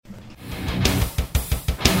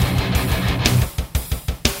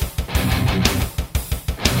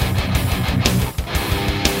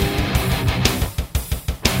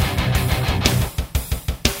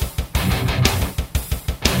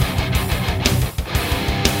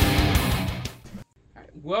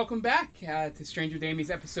Welcome back to Stranger Damies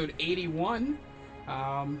episode 81.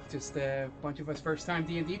 Just a bunch of us first-time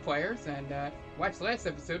D&D players, and watched the last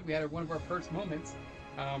episode. We had one of our first moments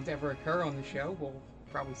to ever occur on the show. We'll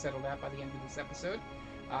probably settle that by the end of this episode.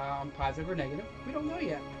 Positive or negative, we don't know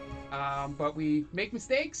yet. But we make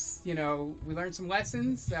mistakes, we learn some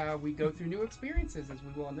lessons, we go through new experiences, as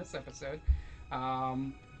we will in this episode.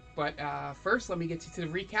 But first, let me get you to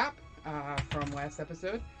the recap from last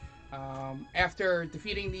episode. After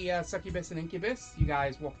defeating the succubus and incubus, you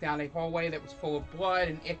guys walked down a hallway that was full of blood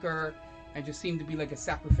and ichor, and just seemed to be like a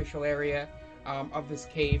sacrificial area of this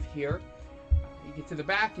cave here. You get to the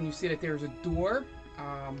back, and you see that there's a door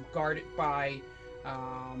guarded by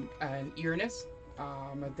an Earnest,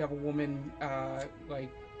 a devil woman, like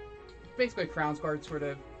basically a Crown's Guard sort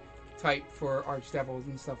of type for archdevils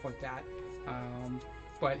and stuff like that.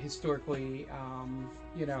 But historically,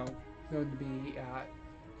 known to be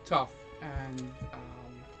tough, and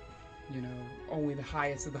only the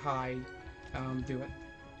highest of the high do it.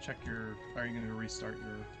 Check your. Are you going to restart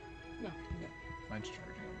your? No. Mine's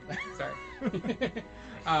charging. Sorry.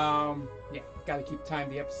 Got to keep time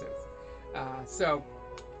the episodes. So,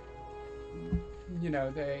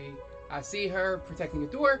 they see her protecting a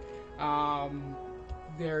door.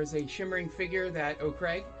 There's a shimmering figure that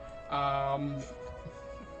O'Craig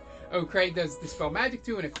does dispel magic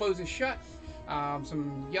to, and it closes shut.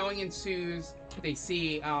 Some yelling ensues. They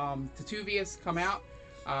see Tituvius come out,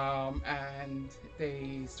 and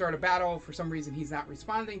they start a battle. For some reason, he's not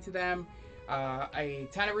responding to them. A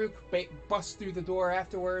Tanaruk busts through the door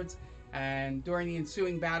afterwards, and during the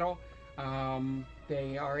ensuing battle,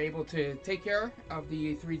 they are able to take care of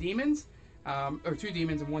the three demons, or two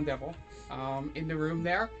demons and one devil, in the room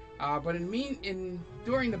there. But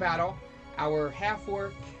during the battle, our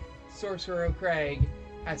half-orc sorcerer O'Craig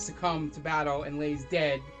has succumbed to battle and lays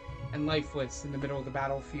dead and lifeless in the middle of the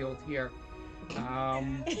battlefield here.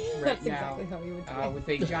 Right That's now, exactly how you would do it. with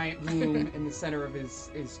a giant wound in the center of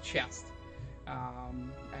his chest.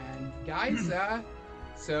 And guys,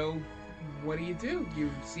 so what do?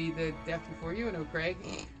 You see the death before you, and O'Craig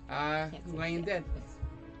laying dead.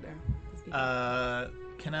 There.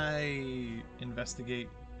 Can I investigate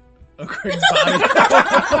O'Craig's body?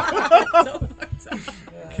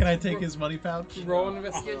 Can I take his money pouch? Roll an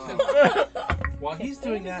investigation. While he's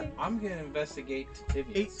doing that, I'm going to investigate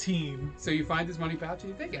Tivius. 18. So you find his money pouch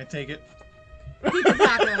and you take I it. take it. Keep it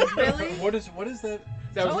back on, really? What is that? That was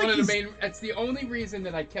It's not one like of the main. That's the only reason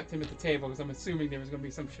that I kept him at the table, because I'm assuming there was going to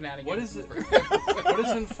be some shenanigans. What is it? What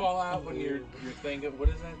is in Fallout when your thing? What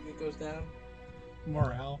is that goes down?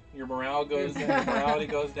 Morale. Your morale goes down. Your morality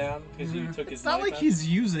goes down because you took his. It's not money like back? he's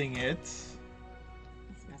using it. It's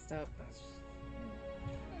messed up.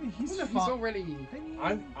 He's already.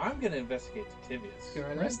 I'm gonna investigate Tivius. Go right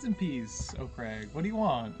ahead. Rest in peace, O'Craig. What do you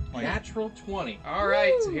want? Natural 20. All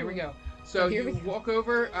right, so Woo! here we go. So Here we you go. walk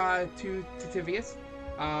over to Tivius,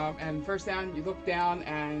 and first down, you look down,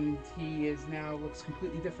 and he looks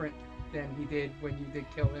completely different than he did when you did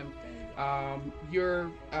kill him. Your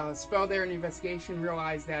spell there in the investigation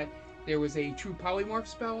realized that there was a true polymorph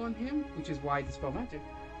spell on him, which is why dispel magic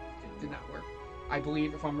did not work. I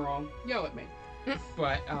believe, if I'm wrong, yell at me.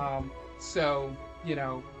 But so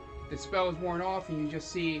the spell is worn off, and you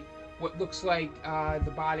just see what looks like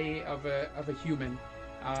the body of a human,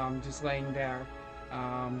 just laying there,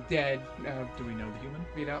 dead. Do we know the human?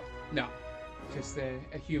 Beat up? No, just a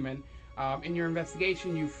human. In your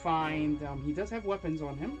investigation, you find he does have weapons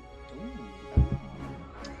on him. Ooh.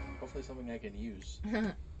 Hopefully something I can use.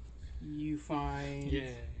 You find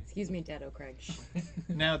Excuse me, Dead O'Craig.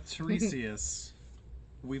 Now, Tiresias,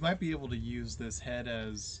 we might be able to use this head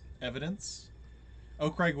as evidence.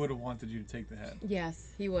 O'Craig would have wanted you to take the head.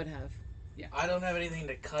 Yes, he would have. I don't have anything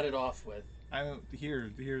to cut it off with.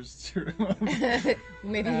 Here's.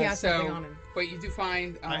 Maybe he has something on him. But you do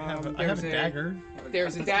find I have a there's dagger.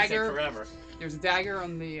 There's a It's gonna take dagger. forever. There's a dagger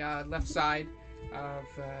on the left side of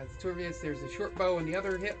Tituvius. There's a short bow on the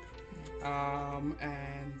other hip,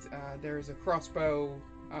 and there's a crossbow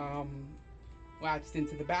latched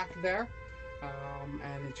into the back there,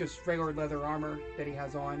 and it's just regular leather armor that he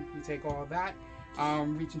has on. You take all of that,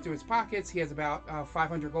 reach into his pockets. He has about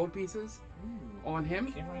 500 gold pieces on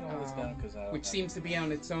him, Can you write all this down? Because which seems to be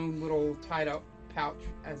on its own little tied-up pouch,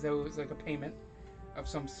 as though it was like a payment of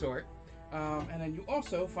some sort. And then you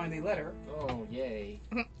also find a letter Oh, yay.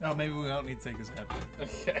 Oh, maybe we don't need to take his head.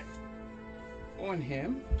 Okay. on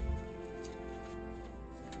him.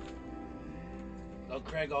 Oh,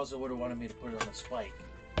 Craig also would have wanted me to put it on a spike.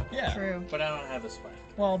 Yeah. True. But I don't have a spike.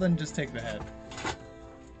 Well, then just take the head.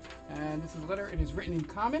 And this is a letter. It is written in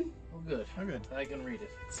common. Oh, good. Oh, good. I can read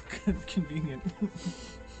it. It's convenient.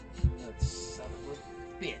 That son of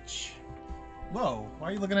a bitch. Whoa, why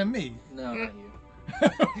are you looking at me? No,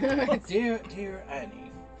 not you. Dear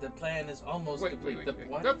Annie, the plan is almost complete. The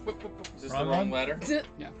what? Is this Wrong the wrong one? letter?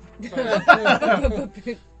 Yeah. Good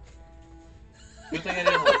thing I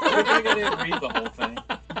didn't read the whole thing.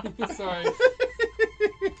 Sorry.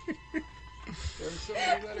 There's so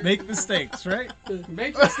many letters Make in mistakes, right?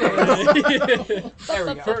 Make mistakes. There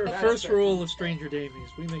we go. First That's rule of Stranger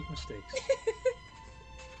Damies: we make mistakes.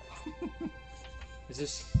 Is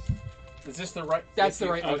this the right? That's the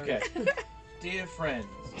right letter. Okay. Dear friends,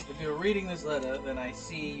 if you're reading this letter, then I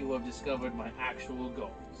see you have discovered my actual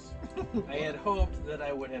goals. I had hoped that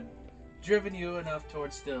I would have driven you enough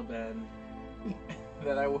towards Stillben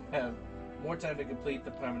that I would have more time to complete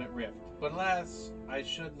the permanent rift. But alas, I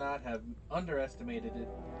should not have underestimated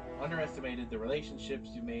the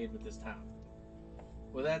relationships you made with this town.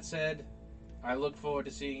 With that said, I look forward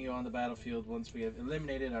to seeing you on the battlefield once we have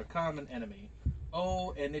eliminated our common enemy.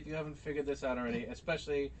 Oh, and if you haven't figured this out already,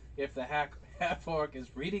 especially if the half-orc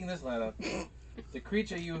is reading this letter, the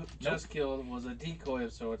creature you just killed was a decoy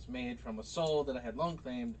of sorts made from a soul that I had long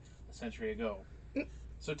claimed a century ago.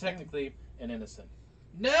 So technically, an innocent.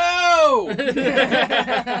 No!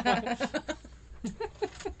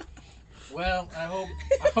 Well, I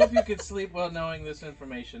hope you can sleep well knowing this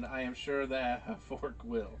information. I am sure that half-orc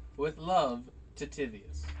will. With love, to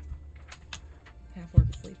Tivius. Half-orc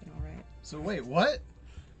is sleeping all right. So wait, what?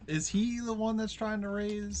 Is he the one that's trying to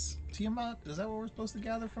raise Tiamat? Is that what we're supposed to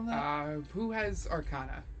gather from that? Who has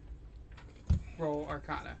Arcana? Roll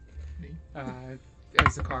Arcana. Me.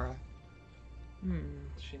 Zakara.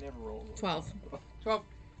 She never rolled. 12. 12.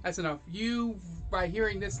 That's enough. You, by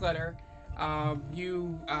hearing this letter,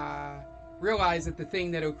 you realize that the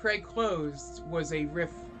thing that O'Craig closed was a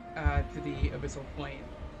rift to the Abyssal Plane.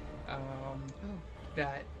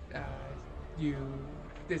 That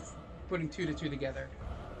this putting 2 to 2 together.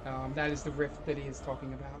 That is the rift that he is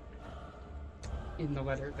talking about in the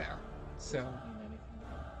letter there. So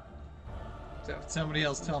Somebody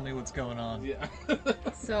else tell me what's going on. Yeah.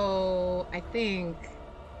 So I think,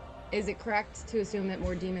 is it correct to assume that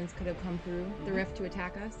more demons could have come through the rift to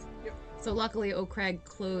attack us? Yep. So luckily O'Craig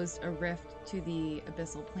closed a rift to the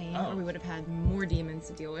Abyssal Plane, Oh. or we would have had more demons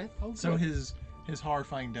to deal with. So his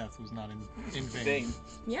horrifying death was not in vain. Dane.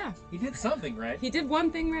 Yeah, He did something right. he did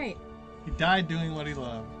one thing right. He died doing what he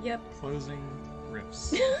loved, Yep. closing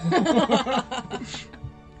rifts.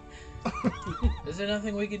 Is there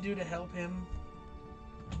nothing we can do to help him?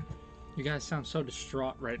 You guys sound so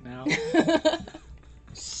distraught right now.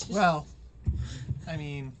 Well, I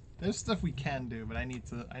mean, there's stuff we can do, but I need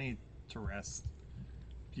to rest.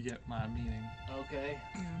 You get my meaning. Okay.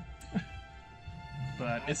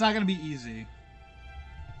 But it's not gonna be easy.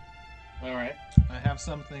 All right. I have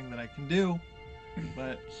something that I can do,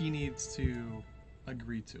 but he needs to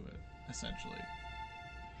agree to it, essentially.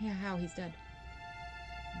 Yeah, how? He's dead.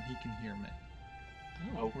 He can hear me.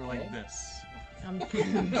 Okay. We're like this. I'm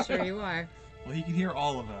sure you are. Well, he can hear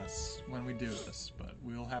all of us when we do this, but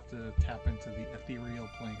we'll have to tap into the ethereal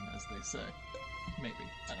plane, as they say. Maybe.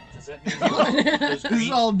 I don't know. Does that mean those This is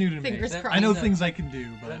green, all new to me. Fingers That- crossed. I know that- things I can do,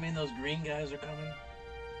 does but... that mean those green guys are coming?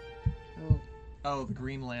 Oh. Oh, the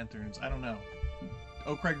Green Lanterns. I don't know.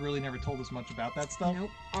 O'Craig really never told us much about that stuff. Nope.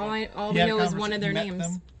 All He we had know is one of their he met names.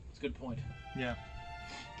 them. That's a good point. Yeah.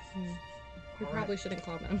 We probably shouldn't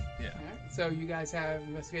call them. Yeah. Alright, so you guys have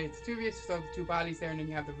investigated the 2 of you, still have the 2 bodies there, and then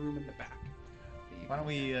you have the room in the back. Why don't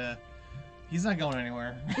we, he's not going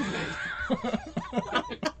anywhere.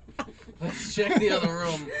 Let's check the other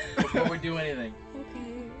room before we do anything.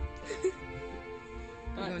 Okay.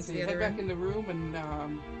 Alright, going so to the you other head back room? in the room,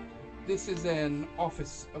 and this is an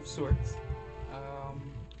office of sorts.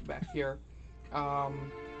 Back here,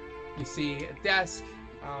 you see a desk,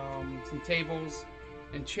 some tables,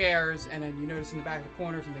 and chairs, and then you notice in the back of the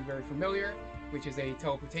corner something very familiar, which is a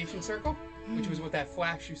teleportation circle, which was what that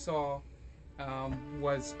flash you saw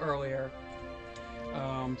was earlier.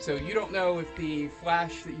 So you don't know if the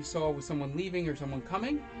flash that you saw was someone leaving or someone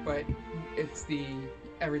coming, but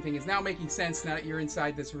everything is now making sense now that you're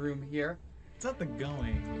inside this room here. It's not the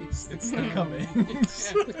going. It's the coming.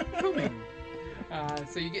 It's the coming.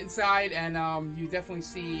 So you get inside, and you definitely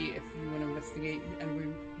see if you want to investigate.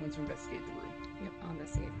 Anyone wants to investigate the room? Yep, I'll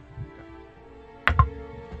investigate.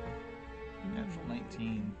 Natural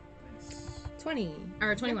 19. 20.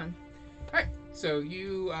 Or 21. All right. So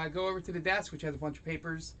you go over to the desk, which has a bunch of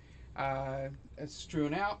papers.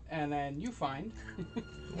 strewn out, and then you find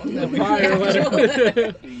The fire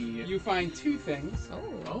letter. you find two things.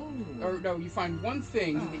 Oh. Or no, you find one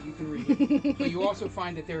thing that you can read, but you also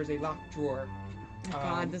find that there is a locked drawer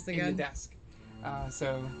God, this in the again. desk.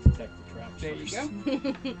 So Protect the traps there you first. go.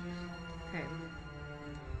 Okay.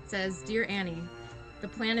 It says, Dear Annie, the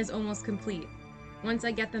plan is almost complete. Once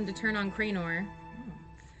I get them to turn on Cranor,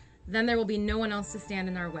 then there will be no one else to stand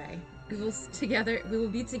in our way. We will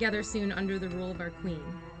be together soon under the rule of our queen.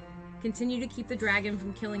 Continue to keep the dragon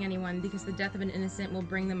from killing anyone, because the death of an innocent will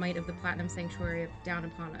bring the might of the Platinum Sanctuary down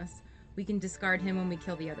upon us. We can discard him when we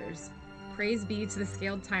kill the others. Praise be to the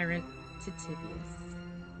scaled tyrant, Titivius.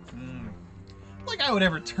 Like I would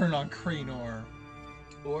ever turn on Cranor.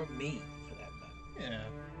 Or me, for that matter. Yeah,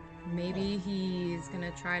 Maybe he's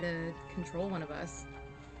gonna try to control one of us.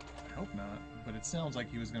 I hope not. But it sounds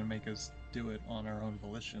like he was going to make us do it on our own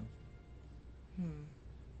volition.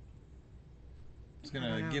 It's going I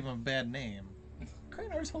don't to know. give him a bad name.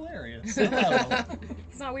 Cranor's hilarious. I love him.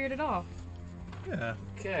 It's not weird at all. Yeah.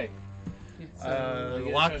 Okay. Yeah, so, you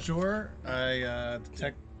get a Lock chance. drawer. I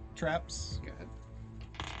detect traps. go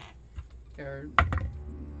ahead.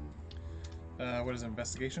 What is it,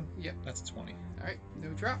 investigation? Yep. That's a 20. All right,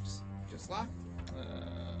 no traps, just locked.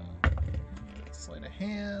 Sleight of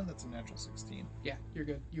hand. That's a natural 16. Yeah, you're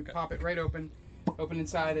good. You Okay. pop it right open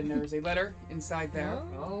inside, and there's a letter inside there.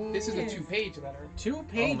 Oh, This is a 2-page letter.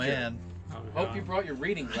 2-pager. Oh man, Oh, Hope God. you brought your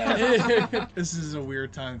reading glasses. this is a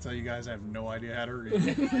weird time to tell you guys I have no idea how to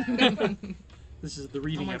read. This is the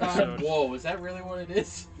reading Oh my God. episode. Whoa, is that really what it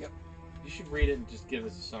is? Yep. You should read it and just give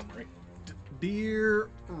us a summary. Dear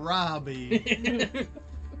Robbie.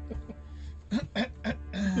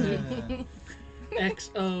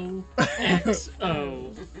 XO.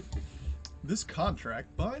 XO. This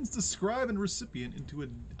contract binds the scribe and recipient into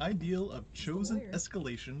an ideal of chosen Lawyer.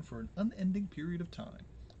 escalation for an unending period of time.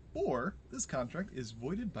 Or, this contract is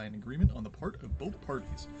voided by an agreement on the part of both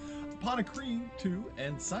parties. Upon agreeing to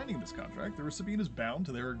and signing this contract, the recipient is bound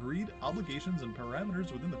to their agreed obligations and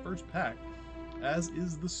parameters within the first pact, as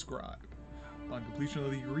is the scribe. Upon completion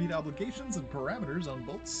of the agreed obligations and parameters on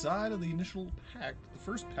both sides of the initial pact, the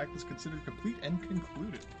first pact is considered complete and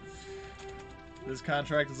concluded. This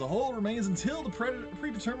contract as a whole remains until the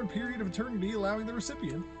predetermined period of eternity, allowing the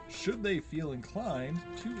recipient, should they feel inclined,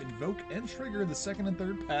 to invoke and trigger the second and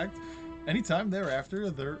third pact anytime thereafter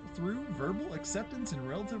through verbal acceptance in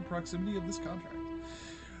relative proximity of this contract.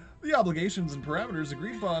 The obligations and parameters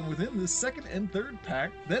agreed upon within this second and third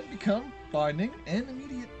pact then become binding and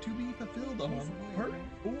immediate to be fulfilled on part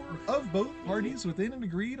or of both parties within an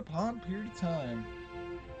agreed upon period of time.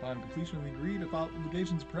 Upon completion of the agreed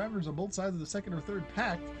obligations and parameters on both sides of the second or third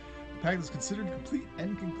pact, the pact is considered complete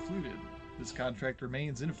and concluded. This contract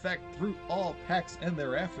remains in effect through all pacts and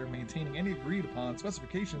thereafter, maintaining any agreed upon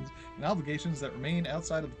specifications and obligations that remain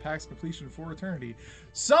outside of the pact's completion for eternity.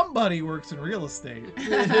 Somebody works in real estate.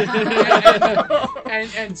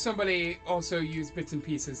 and somebody also used bits and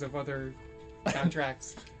pieces of other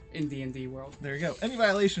contracts in D&D world. There you go. Any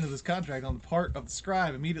violation of this contract on the part of the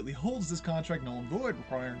scribe immediately holds this contract null and void,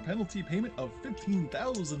 requiring penalty payment of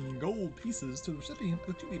 15,000 gold pieces to the recipient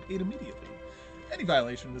to be paid immediately. Any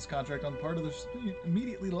violation of this contract on the part of the recipient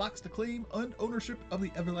immediately locks the claim and ownership of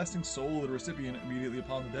the everlasting soul of the recipient immediately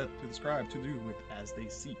upon the death to the scribe to do with as they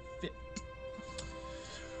see fit.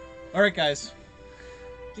 Alright guys,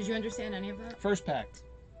 Did you understand any of that? first pact.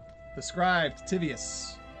 The scribe,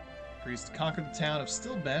 Tivius, agrees to conquer the town of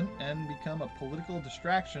Stilben and become a political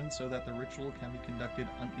distraction so that the ritual can be conducted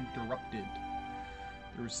uninterrupted.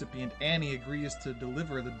 The recipient, Annie, agrees to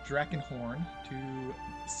deliver the Drakenhorn to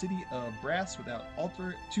City of Brass without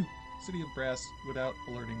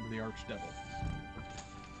alerting the Archdevil.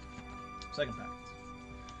 Second pact.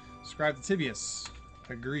 Scribe Tivius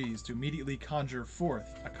agrees to immediately conjure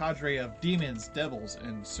forth a cadre of demons, devils,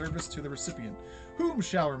 in service to the recipient, whom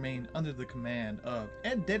shall remain under the command of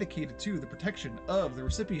and dedicated to the protection of the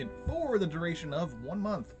recipient for the duration of 1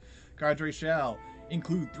 month. Cadre shall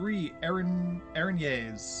include 3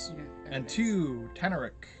 Aranyes and 2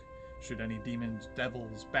 Tanarik. Should any demons,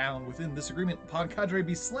 devils bound within this agreement upon cadre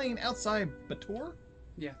be slain outside Bator,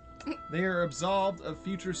 Yeah. they are absolved of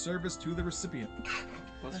future service to the recipient.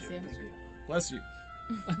 Bless you. Bless you.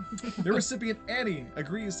 The recipient, Annie,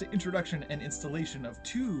 agrees to introduction and installation of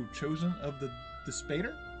 2 chosen of the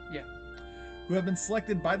Despater, Yeah. who have been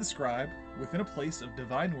selected by the scribe within a place of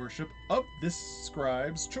divine worship of this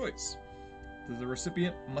scribe's choice. The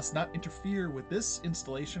recipient must not interfere with this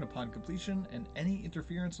installation upon completion, and any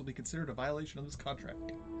interference will be considered a violation of this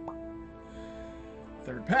contract.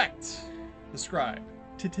 Third pact. The scribe,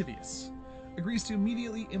 Titivius, agrees to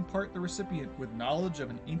immediately impart the recipient with knowledge of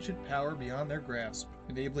an ancient power beyond their grasp,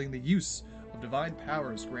 enabling the use of divine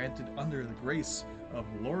powers granted under the grace of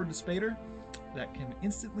Lord Spader that can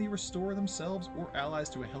instantly restore themselves or allies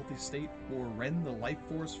to a healthy state or rend the life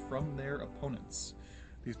force from their opponents.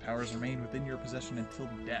 These powers remain within your possession until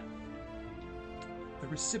death. The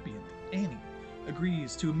recipient, Annie,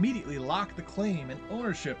 agrees to immediately lock the claim and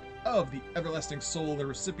ownership of the everlasting soul of the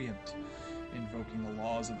recipient, invoking the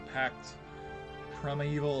laws of the pact,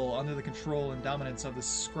 primeval under the control and dominance of the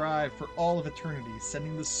scribe for all of eternity,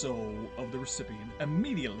 sending the soul of the recipient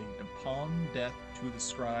immediately upon death to the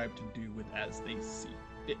scribe to do with as they see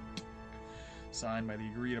fit. Signed by the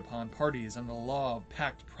agreed upon parties under the law of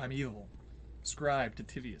pact primeval. Scribe to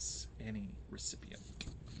Tivius, Annie, recipient.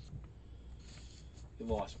 You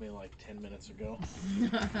lost me like 10 minutes ago.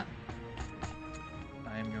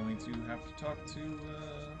 I am going to have to talk to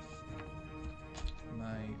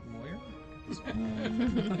my lawyer.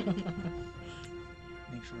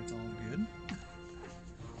 Make sure it's all good.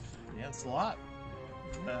 Yeah, it's a lot.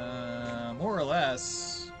 More or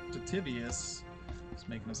less, Tivius is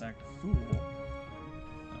making us act a fool,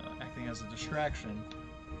 acting as a distraction,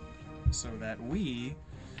 so that we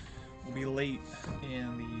will be late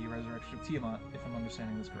in the resurrection of Tiamat, if I'm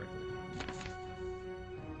understanding this correctly.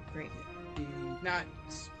 Great. Not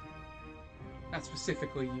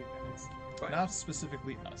specifically you guys, but Not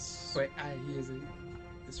specifically us. but he is a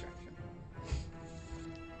distraction.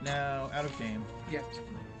 Now, out of game, Yeah.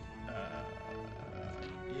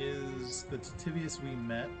 is the Tivius we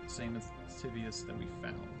met same as the Tivius that we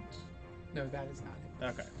found? No, that is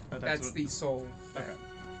not it. Okay. That's what- the soul. That, Okay.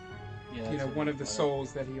 Yeah, you know, that's one of the what-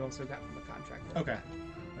 souls that he also got from the contract. that he Okay.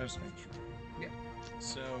 got. I just make sure. Yeah.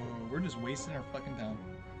 So we're just wasting our fucking time.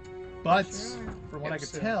 But Sure. from what I could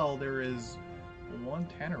Yep, so- tell, there is one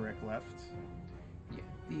Tanarek left. Yeah.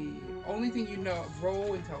 The only thing you know,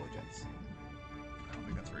 roll intelligence. I don't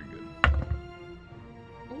think that's very good.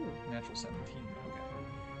 Ooh. Natural 17. Okay.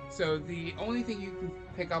 So the only thing you can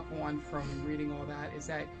pick up on from reading all that is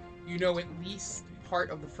that you know at least part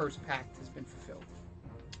of the first pact has been fulfilled.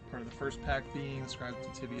 Part of the first pact being the scribe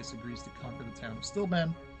Tivius agrees to conquer the town of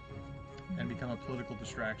Stillben and become a political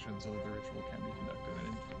distraction so that the ritual can be conducted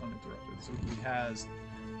and uninterrupted. So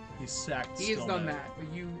he sacked He has done Stillben, that,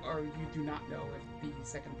 but you do not know if the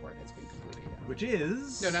second part has been completed yet. which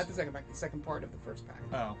is No, not the second pact. The second part of the first pact.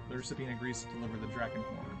 Oh, the recipient agrees to deliver the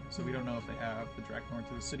Drakenhorn. So we don't know if they have the Drakenhorn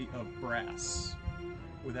to the city of Brass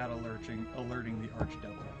without alerting the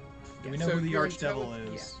Archdevil. Do we Yeah, know so who the your Archdevil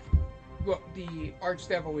intelli- is? Well, the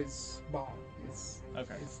Archdevil is Baal. It's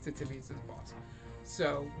Okay. It's Titivius' boss.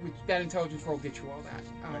 So that intelligence roll gets you all that.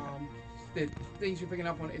 The things you're picking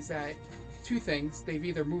up on is that two things. They've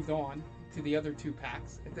either moved on to the other two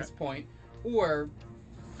packs at this point, or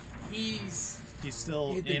he's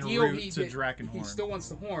still the en deal route he to did- Drakenhorn. He still wants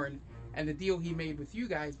the horn, and the deal he made with you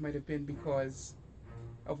guys might have been because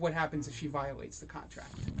of what happens if she violates the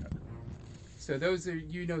contract. Okay. So those are,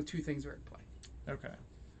 two things are in play. Okay.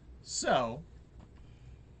 So,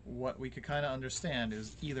 what we could kind of understand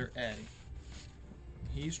is either A,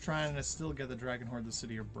 he's trying to still get the Dragonhorn to the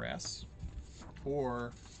city of Brass,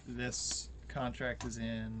 or this contract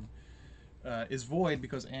is void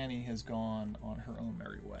because Annie has gone on her own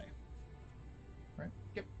merry way.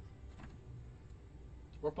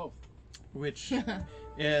 Or both. Which,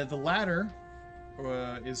 the latter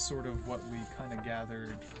is sort of what we kind of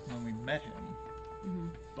gathered when we met him, Mhm.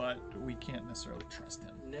 but we can't necessarily trust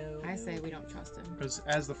him. No. I say we don't trust him. Because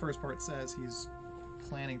as the first part says, he's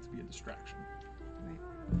planning to be a distraction.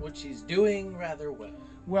 Which he's doing rather well.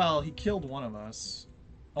 Well, he killed one of us,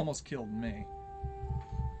 almost killed me.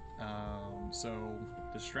 So,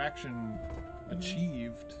 distraction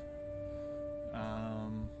achieved.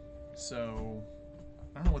 So,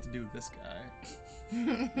 I don't know what to do with this guy.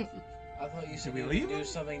 I thought you said Should we you leave would do him?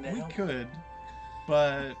 something to We help. could,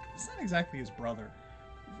 but it's not exactly his brother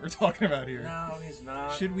we're talking about here. No, he's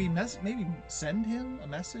not. Should we maybe send him a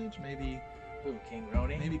message? Maybe Who, King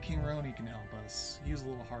Roni? King Roni can help us. He's a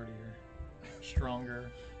little hardier, stronger,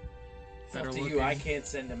 It's better up to looking. you. I can't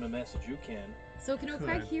send him a message. You can. So can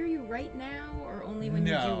Okai Could. hear you right now, or only when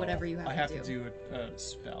you No, do whatever you have I have to to do a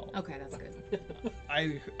spell. Okay, that's good.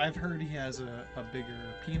 I've heard he has a bigger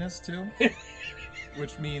penis too,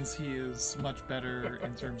 which means he is much better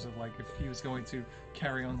in terms of like if he was going to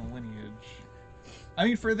carry on the lineage. I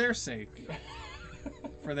mean, for their sake.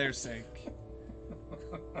 For their sake.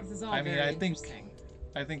 This is all I mean, very I think- interesting.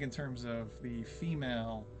 I think in terms of the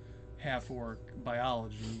female half-orc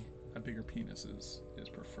biology, a bigger penis is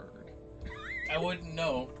preferred. I wouldn't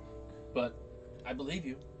know, but I believe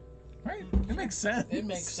you. Right? It makes sense. It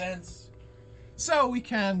makes sense. So we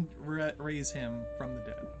can raise him from the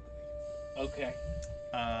dead. Okay.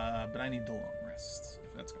 But I need the long rest,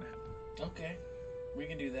 if that's going to happen. Okay. We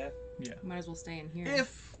can do that. Yeah. Might as well stay in here.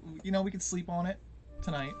 If, we could sleep on it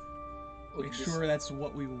tonight. We Make can sure that's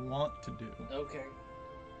what we want to do. Okay.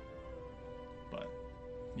 But,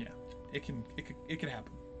 yeah. It could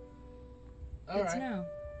happen. Good All to right. know.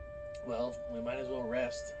 Well, we might as well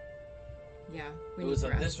rest. Yeah, we need to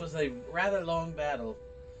rest. This was a rather long battle.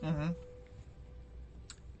 Mm-hmm.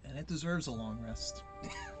 And it deserves a long rest.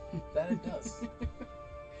 That it does.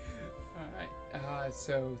 All right.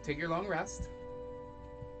 So take your long rest.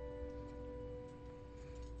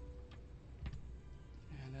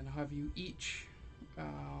 And then I'll have you each,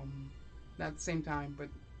 not at the same time, but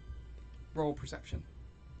roll perception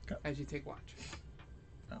Okay. as you take watch.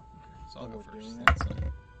 Oh, okay. So I'll go We're first.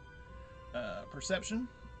 doing Perception.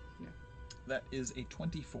 Yeah. That is a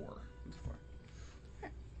 24.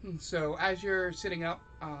 So as you're sitting up,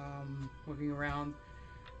 looking around,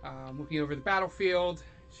 looking over the battlefield,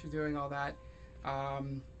 she's doing all that,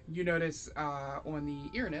 you notice on the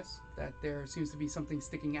Earnest that there seems to be something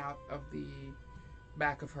sticking out of the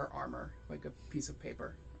back of her armor, like a piece of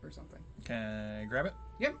paper or something. Can I grab it?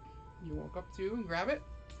 Yep. You walk up to and grab it.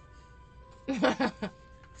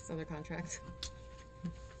 It's another contract.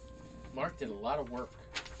 Mark did a lot of work.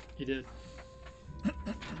 He did.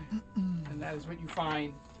 And that is what you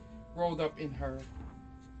find rolled up in her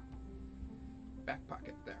back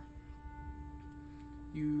pocket there.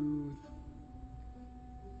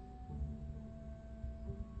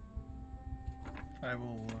 I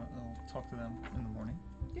will I'll talk to them in the morning.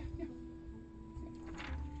 Yeah.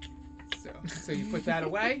 So you put that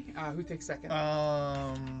away. Who takes second?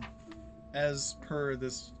 As per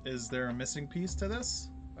this, is there a missing piece to this?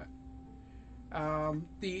 I'll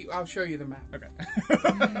show you the map. Okay.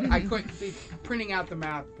 I couldn't. Printing out the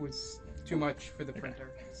map was too much for the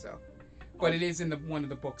printer. So, but it is in one of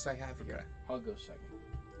the books I have here. I'll go second.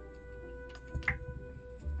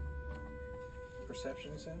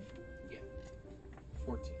 Perception, you said? Yeah.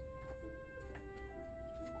 14.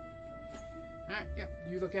 All right. Yeah.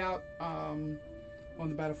 You look out on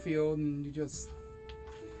the battlefield, and you just,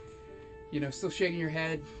 still shaking your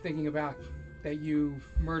head, thinking about that you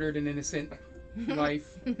murdered an innocent life.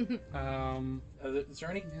 Is there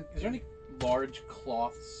any large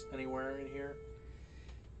cloths anywhere in here?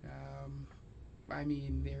 I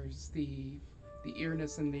mean, there's the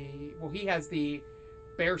earnest and he has the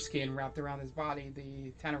bear skin wrapped around his body,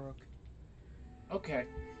 the Tanaruk. Okay.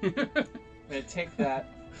 I'm gonna take that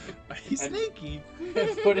He's sneaky.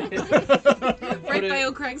 and put it Right by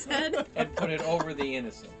O'Craig's head. and put it over the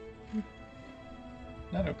innocent.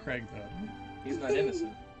 Not O'Craig though. He's not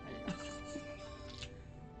innocent.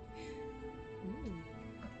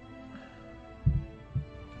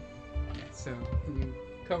 So you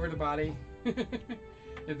cover the body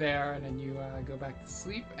there, and then you go back to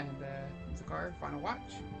sleep. And Zakar, final watch.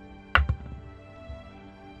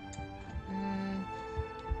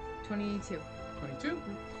 22. 22.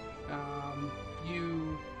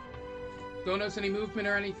 You don't notice any movement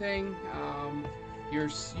or anything. You're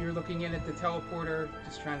looking in at the teleporter,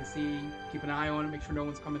 just trying to keep an eye on it, make sure no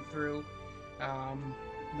one's coming through.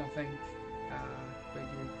 Nothing. But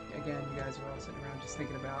you guys are all sitting around just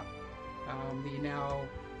thinking about the now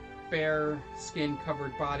bare skin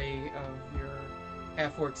covered body of your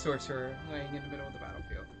half-orc sorcerer laying in the middle of the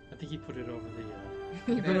battlefield. I think he put it over the.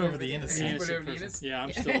 You put it over the the innocent. put it over the person. innocent? Yeah,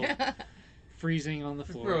 I'm still freezing on the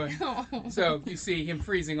floor. So you see him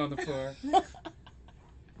freezing on the floor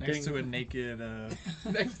Next to a naked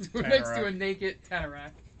next to a Tanarak. naked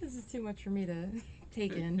Tanarak. This is too much for me to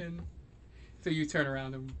take in. And so you turn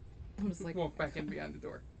around and I'm just like, walk back in behind the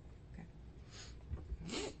door. Okay.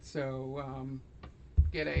 So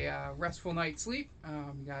get a restful night's sleep.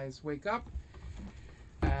 You guys wake up,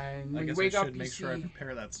 and I when you guess wake I up, should you make see. sure I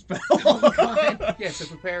prepare that spell. Yeah, so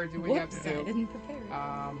prepare to do what you have whoops, to I do. didn't prepare it.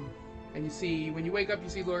 And you see, when you wake up, you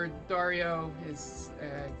see Lord Dario is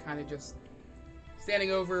kind of just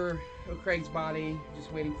standing over O'Craig's body,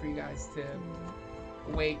 just waiting for you guys to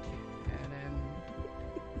awake. And then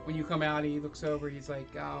when you come out, he looks over. He's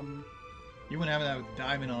like, You wouldn't have that with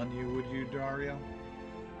diamond on you, would you, Dario?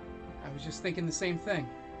 I was just thinking the same thing.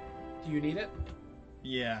 Do you need it?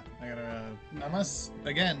 Yeah, I gotta. Unless,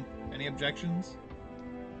 again, any objections?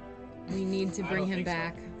 We need to I bring don't him think so.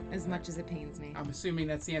 back, as much as it pains me. I'm assuming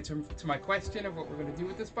that's the answer to my question of what we're going to do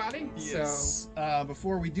with this body. Yes.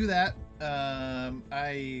 Before we do that, what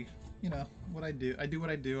I do. I do what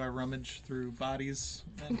I do. I rummage through bodies,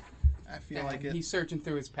 and I feel And like it. he's searching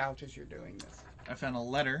through his pouch as you're doing this. I found a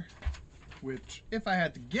letter, which, if I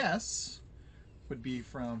had to guess, would be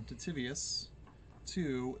from Titivius,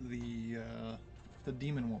 to the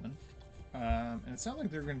demon woman, and it sounds like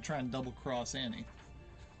they're going to try and double cross Annie,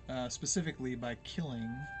 specifically by killing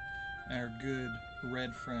our good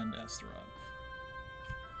red friend Astaroth.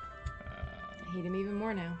 I hate him even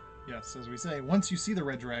more now. Yes, as we say, once you see the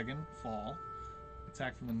red dragon fall,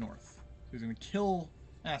 attack from the north. So he's going to kill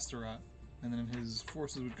Astaroth, and then his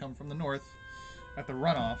forces would come from the north at the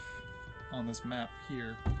runoff on this map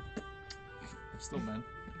here. I've still been.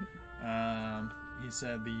 He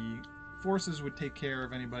said the forces would take care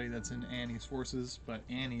of anybody that's in Annie's forces, but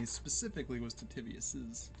Annie's specifically was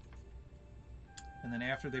Titivius's. And then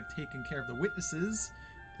after they've taken care of the witnesses,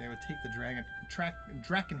 they would take the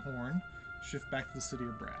Drakenhorn, shift back to the City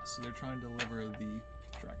of Brass. So they're trying to deliver the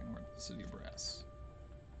Drakenhorn to the City of Brass.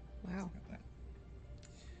 Wow.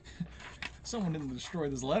 Someone didn't destroy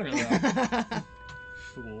this letter, though.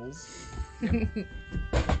 Fools.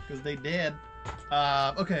 Because they did.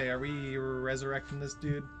 Okay, are we resurrecting this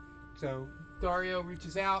dude? So Dario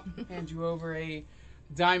reaches out, hands you over a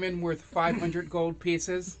diamond worth 500 gold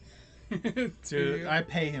pieces. to Dude, you. I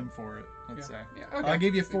pay him for it, let's say. Yeah, okay. I'll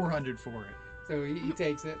give you 400 for it. So he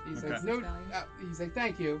takes it. He says, Okay. "No." Value. He's like,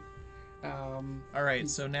 "Thank you." Alright,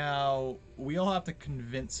 so now we all have to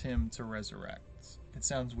convince him to resurrect. It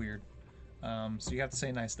sounds weird. So you have to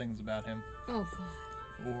say nice things about him. Oh,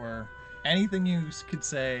 God. Or anything you could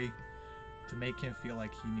say to make him feel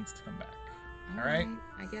like he needs to come back. All right?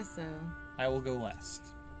 I guess so. I will go last.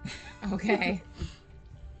 Okay.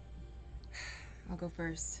 I'll go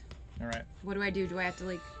first. All right. What do I do? Do I have to,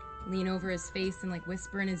 like, lean over his face and, like,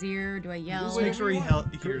 whisper in his ear? Do I yell? Just make sure he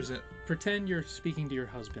hears it. Pretend you're speaking to your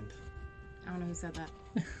husband. I don't know who said that.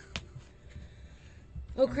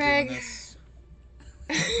 Oh, I'm doing Craig. this.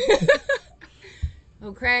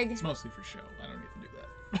 Oh, Craig. It's mostly for show. I don't need to do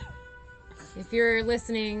that. If you're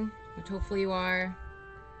listening, which hopefully you are,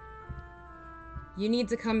 you need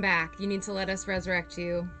to come back. You need to let us resurrect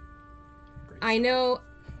you. I know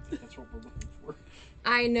That's what we're looking for.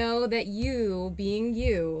 I know that you, being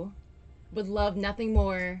you, would love nothing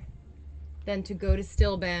more than to go to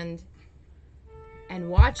Stillbend and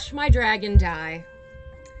watch my dragon die.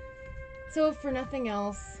 So if for nothing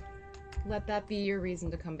else, let that be your reason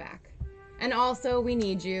to come back. And also, we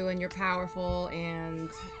need you, and you're powerful, and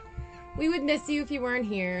we would miss you if you weren't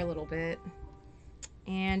here a little bit.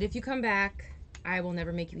 And if you come back, I will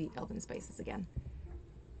never make you eat elven spices again.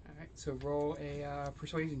 All right. So roll a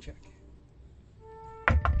persuasion check.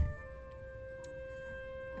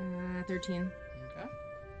 13. Okay.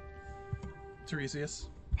 Tiresias.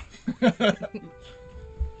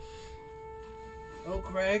 Oh,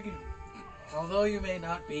 Craig, although you may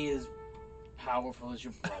not be as powerful as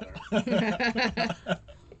your brother,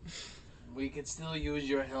 we could still use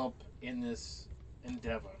your help in this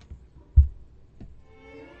endeavor.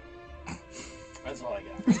 That's all I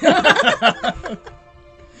got.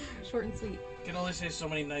 Short and sweet. Can only say so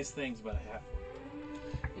many nice things about a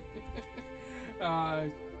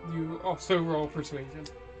half. You also roll persuasion.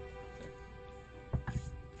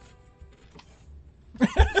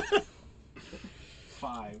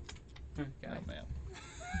 5. Okay. Oh, man.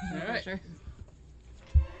 All right. Sure.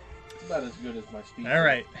 It's about as good as my speech. All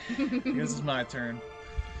right. This is my turn.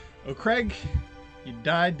 Oh, Craig, you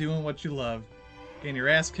died doing what you love. Getting your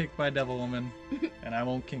ass kicked by Devil Woman, and I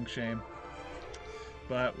won't kink shame.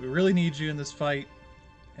 But we really need you in this fight,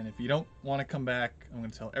 and if you don't want to come back, I'm going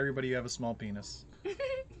to tell everybody you have a small penis.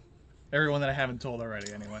 Everyone that I haven't told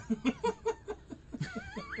already, anyway.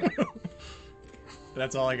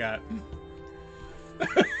 That's all I got.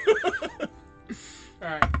 All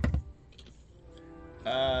right.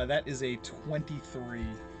 That is a 23.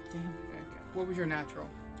 Okay. What was your natural?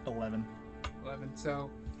 11. 11.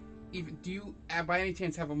 So, even do you by any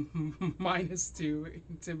chance have a -2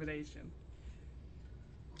 intimidation?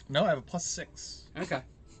 No, I have a +6. Okay.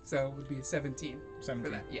 So it would be a 17 for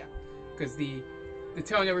 17. that. Yeah. Because the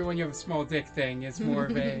telling everyone you have a small dick thing is more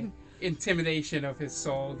of a intimidation of his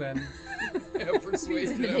soul than a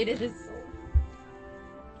persuasion. Intimidated his soul.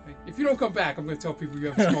 Like, if you don't come back, I'm going to tell people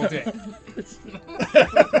you have a small dick.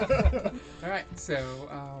 All right. So,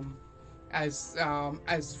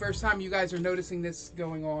 as first time you guys are noticing this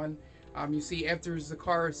going on, you see after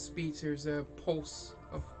Zakara's speech, there's a pulse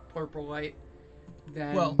of purple light.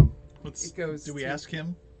 Then Well, let's. it goes Do we to- ask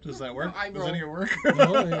him? Does that work? No, I Does roll. any of it work?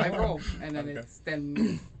 I roll, and then Okay. it's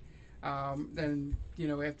then you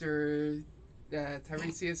know after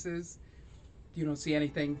Tiresias's, you don't see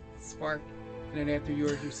anything spark, and then after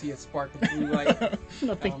yours, you see a spark of blue light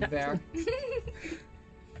Nothing there.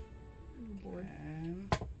 Bored.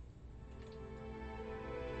 And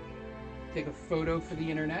take a photo for the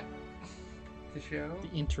internet to show. The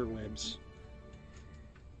interwebs.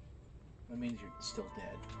 That means you're still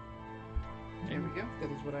dead. There we go.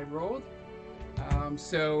 That is what I rolled.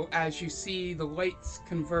 So as you see the lights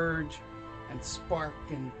converge and spark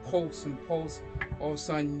and pulse, all of a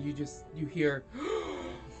sudden you hear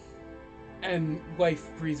and life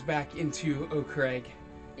breathes back into O'Craig.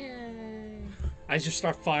 Yay. I just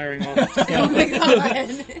start firing off. Oh my god.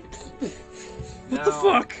 What the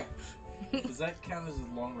fuck? Does that count as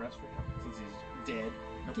a long rest for him since he's dead?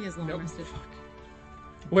 He is long Nope. rested.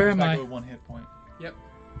 Where am Back I? to a 1 hit point. Yep.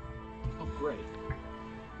 Oh, great.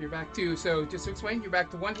 You're back to, so just to explain, you're back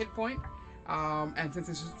to 1 hit point. And since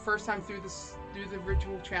this is the first time through the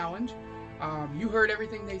ritual challenge, you heard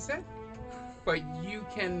everything they said, but you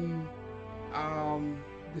can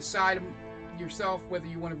decide yourself whether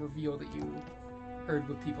you want to reveal that you heard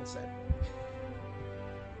what people said.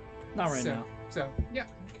 Not right So- now. So yeah,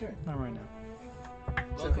 Okay. Not right now.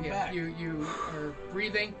 Welcome so, yeah, back. you are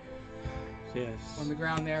breathing Yes. on the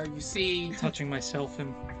ground there. You see, Touching myself,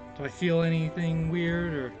 and do I feel anything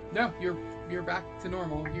weird or? no, you're back to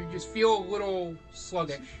normal. You just feel a little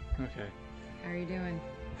sluggish. Okay. How are you doing?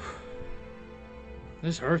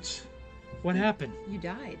 This hurts. What happened? You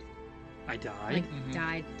died. I died. Like, Mhm.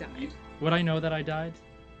 died. Would I know that I died?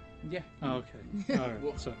 Yeah. Oh, okay. All right.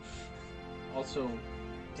 Well- So, Also,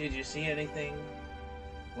 did you see anything?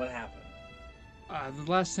 What happened? the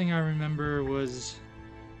last thing I remember was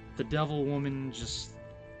the devil woman just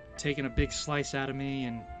taking a big slice out of me,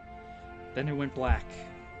 and then it went black.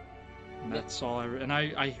 And Yep. that's all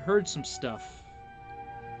I heard some stuff,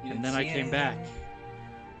 You and didn't then I see came back. anything?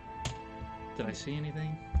 Did I see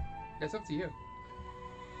anything? That's up to you.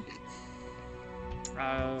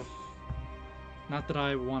 Not that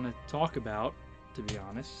I want to talk about, to be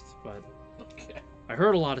honest, but Okay. I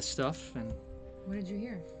heard a lot of stuff, and What did you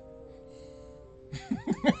hear?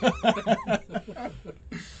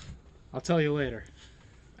 I'll tell you later.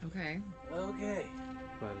 Okay. Okay.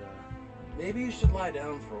 But Maybe you should lie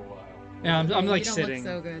down for a while. yeah, I'm You like don't look sitting.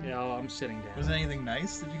 so good. Yeah, I'm sitting down. Was anything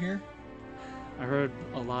nice? Did you hear? I heard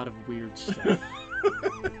a lot of weird stuff.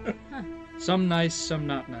 Some nice, some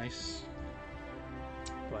not nice.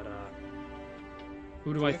 But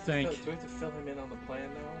who do I thank? Do we have to fill him in on the plan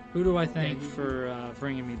now? Who do I thank for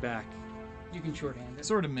bringing me back? You can shorthand it.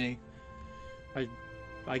 Sort of me.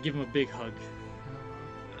 I give him a big hug.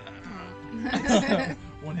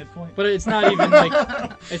 1 hit point. But it's not even like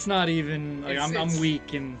it's not even like I'm It's-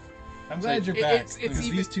 weak and I'm glad you're it- back it's because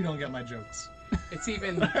even- these two don't get my jokes. It's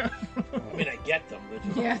even I mean, I get them. They're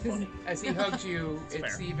just Yes. not funny. as he hugs you, It's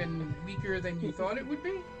it's fair. even weaker than you thought it would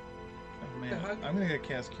be. Oh man, The hug? I'm gonna get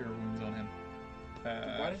cast Cure Wounds on him.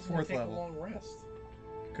 Why doesn't he 4th take level. a long rest?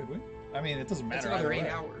 Could we? I mean, it doesn't That's matter. another either 8 way.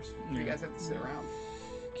 hours. You Yeah. guys have to sit around.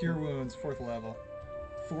 Cure Wounds, 4th level.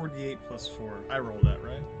 4d8 plus 4. I rolled that,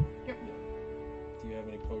 right? Yep. Do you have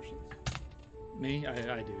any potions? me, I do,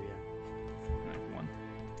 yeah. I'm at 1.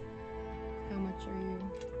 How much are you?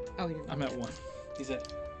 Oh, you didn't. I'm at 1. He's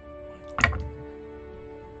at 9,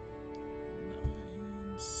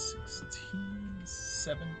 16,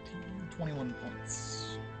 17, 21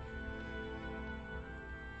 points.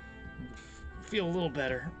 Feel a little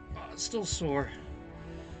better. Still sore.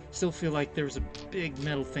 Still feel like there was a big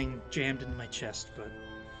metal thing jammed into my chest, but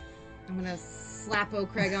I'm gonna slap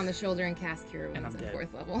O'Craig on the shoulder and cast Cure And Wounds I'm at dead.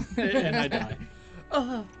 4th level. and I die.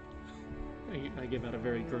 I give out a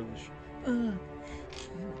very girlish.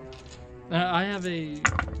 I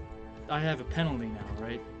have a penalty now,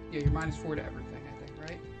 right? Yeah, you're -4 to everything, I think,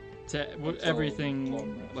 right? Until Everything,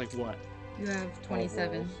 long rest. like what? You have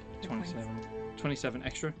 27. rolls. hit points. 27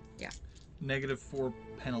 extra? -4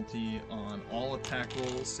 penalty on all attack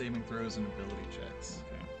rolls, saving throws, and ability checks.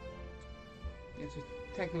 Okay. Yeah, so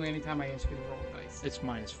technically, anytime I ask you to roll a dice, It's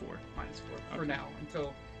 -4. -4 for Okay. now.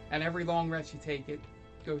 And every long rest you take, it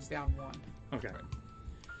goes down 1. Okay.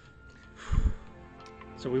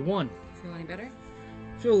 So we won. Feel any better?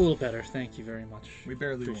 Feel a little better. Thank you very much. We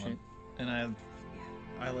barely Appreciate won, and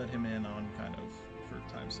I let him in on kind of, for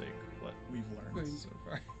time's sake, what we've learned Good. so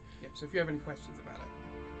far. Yep. So if you have any questions about it,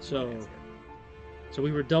 So, ask it. so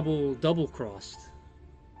we were double crossed.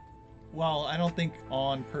 Well, I don't think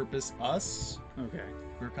on purpose us. Okay.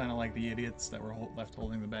 We're kind of like the idiots that were left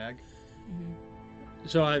holding the bag.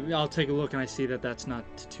 So I'll take a look and I see that that's not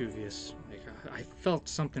Tituvius. Like, I felt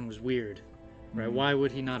something was weird. Right? Mhm. Why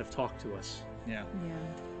would he not have talked to us? Yeah. Yeah.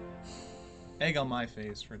 Egg on my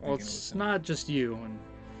face for thinking Well, it was it's him. not just you. And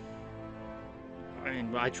I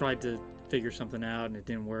mean, I tried to figure something out and it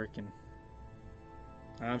didn't work. And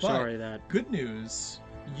I'm But- sorry that. Good news,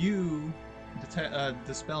 you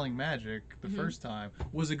dispelling magic the Mhm. first time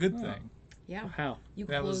was a good Oh. thing. Yeah. How? You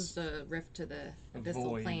That closed was the rift to the a abyssal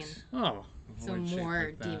void. plane, Oh, so Void shaped more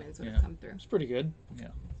like that. demons would Yeah. have come through. it's pretty good.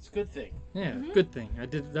 It's a good thing. Yeah, Mhm. good thing. I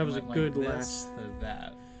did. That was a Went good like last. this to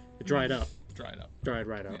that. It dried up. Dried up. Dried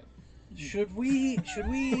right up. Yeah. Should we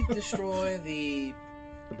destroy the?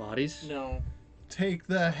 The bodies. No. Take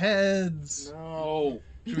the heads. No.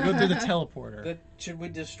 Should we go through the teleporter? Should we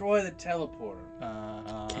destroy the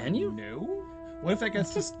teleporter? Can you? No. What if that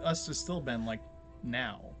gets us to Stillben like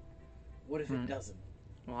now? What if it doesn't?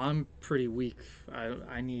 Well, I'm pretty weak. I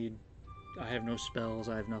have no spells.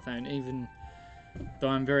 I have nothing. And even though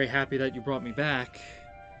I'm very happy that you brought me back,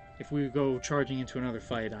 if we go charging into another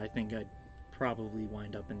fight, I think I'd probably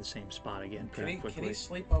wind up in the same spot again Can pretty he quickly.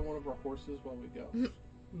 sleep on one of our horses while we go?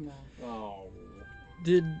 No. Oh.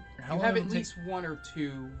 Did How You long have will at it take- least 1 or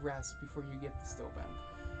 2 rests before you get to Stillbend,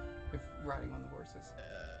 if riding on the horses.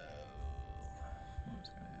 What was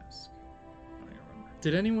I gonna ask? I don't even remember.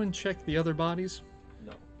 did anyone check the other bodies?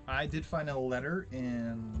 No. I did find a letter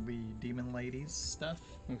in the Demon Lady's stuff,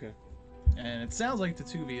 Okay. and it sounds like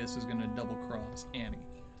Tituvius is gonna double cross Annie.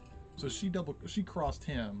 So she crossed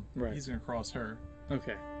him. Right. He's gonna cross her.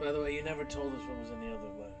 Okay. By the way, you never told us what was in the other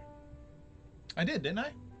letter. I did, didn't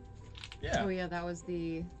I? Yeah. Oh yeah, that was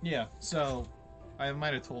the. Yeah. So I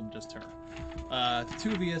might have told just her.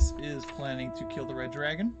 Tituvius is planning to kill the Red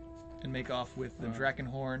Dragon and make off with the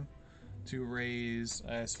Drakenhorn to raise.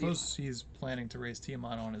 I suppose he's planning to raise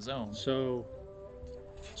Tiamat on his own. So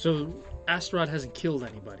Astaroth hasn't killed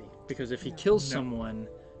anybody because if he kills someone,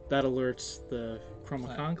 that alerts the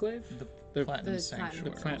Chroma Conclave, The Platinum the Sanctuary.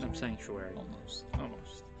 the Platinum Sanctuary. Almost.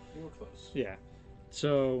 Almost. You were close. Yeah.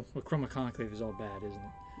 So the Chroma Conclave is all bad, isn't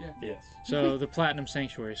it? Yes. So the Platinum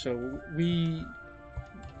Sanctuary. So we,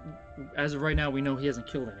 as of right now, we know he hasn't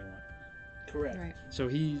killed anyone. Correct. Right.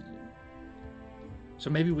 So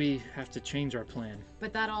maybe we have to change our plan.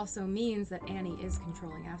 But that also means that Annie is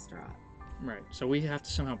controlling Astaroth. Right. So we have to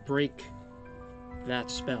somehow break that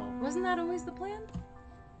spell. Wasn't that always the plan?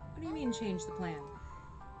 What do you mean change the plan?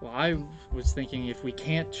 Well, I was thinking if we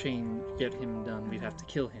can't get him done, we'd have to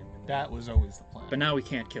kill him. That was always the plan. But now we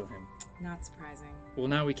can't kill him. Not surprising. Well,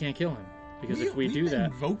 now we can't kill him because if we we've do been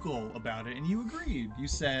that, vocal about it, and you agreed.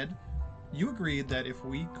 You agreed that if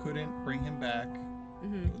we couldn't bring him back,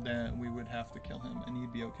 Mm-hmm. then we would have to kill him, and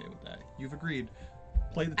you'd be okay with that. You've agreed.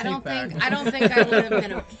 Play the I tape don't back. think I would have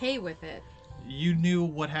been okay with it. You knew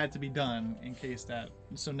what had to be done in case that.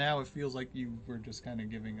 So now it feels like you were just kind of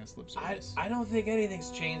giving us lip service. I don't think anything's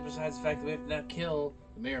changed besides the fact that we have to now kill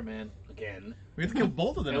the Mirror Man again. We have to kill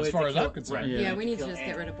both of them, And as we have far to as kill- I'm concerned. right. Yeah, Yeah. we need to Kill just get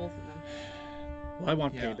Annie. rid of both of them. well, I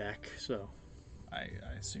want Yeah. payback. So I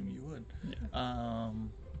assume you would.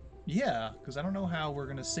 Yeah, because I don't know how we're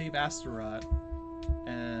gonna save Astaroth,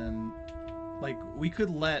 and like we could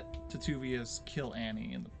let Tituvius kill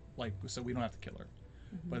Annie, and so we don't have to kill her.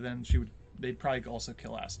 But then they'd probably also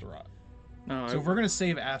kill Astaroth. no, So if we're gonna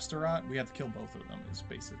save Astaroth, we have to kill both of them. Is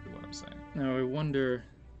basically what I'm saying. I wonder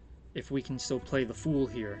if we can still play the fool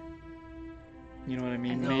here. You know what I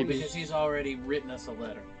mean? No, Maybe. because he's already written us a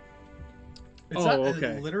letter. It's Oh, not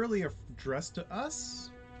okay. literally addressed to us.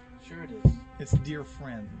 Sure it is. It's dear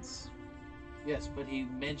friends. Yes, but he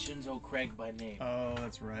mentions O'Craig by name. Oh,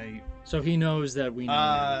 that's right. So he knows that we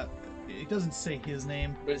know. It doesn't say his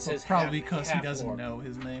name, But it says probably half- because he half doesn't orc. know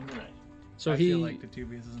his name. Right. So I he. feel like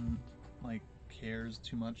Tituvius isn't cares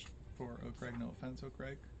too much for O'Craig. No offense,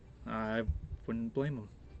 O'Craig. I wouldn't blame him.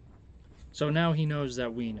 So now he knows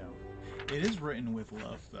that we know. It is written with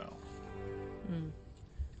love, though.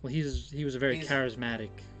 Well, he was a very He's- charismatic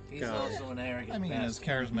He's guy. also an arrogant I mean, as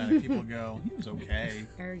bastard. charismatic people go, he was okay.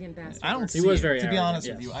 Arrogant bastard. I don't work. see He was it. very To be arrogant, honest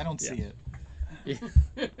with yes. you, I don't see Yeah.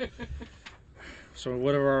 it. So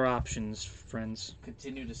what are our options, friends?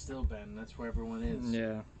 Continue to Stillben. That's where everyone is.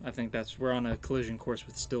 Yeah, I think we're on a collision course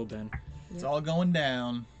with Stillben. It's all going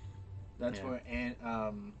down. That's Yeah. where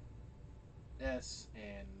S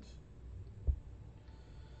and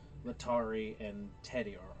Latari and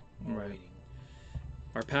Teddy are Right. waiting.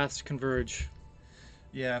 Our paths converge.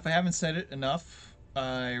 Yeah, if I haven't said it enough,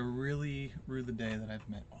 I really rue the day that I've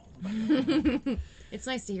met all of you. It's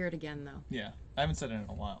nice to hear it again, though. Yeah, I haven't said it in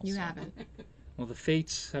a while. You so. haven't. Well, the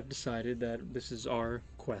fates have decided that this is our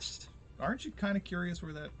quest. Aren't you kind of curious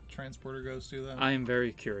where that transporter goes to, though? I am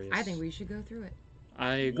very curious. I think we should go through it.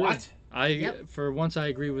 I agree. What? For once, I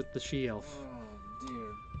agree with the she-elf. Oh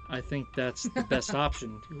dear. I think that's the best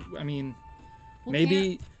option. I mean, Well,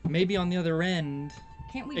 maybe on the other end,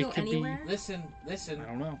 Can't we it go could be- anywhere? Listen. I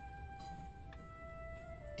don't know.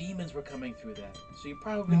 Demons were coming through that, so you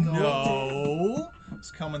probably go. No,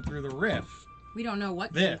 it's coming through the rift. We don't know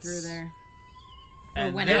what This. came through there. Or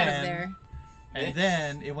And went out of then there. and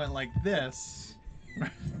then it went like this, It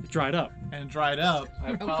dried up. and dried up.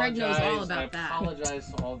 I Oh, Craig knows all apologize. I about that.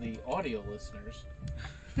 apologize to all the audio listeners.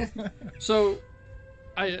 So,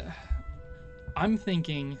 I'm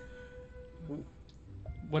thinking,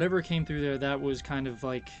 whatever came through there, that was kind of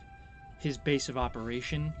like his base of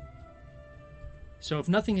operation. So if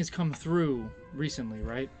nothing has come through recently,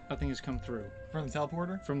 right? Nothing has come through From the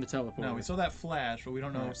teleporter? from the teleporter. No, we saw that flash, but we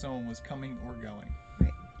don't know Right. if someone was coming or going.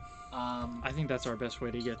 I think that's our best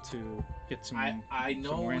way to get some. I some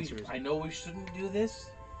know more we answers. shouldn't do this,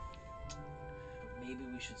 but maybe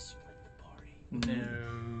we should split the party.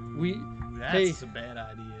 No. We- That's a bad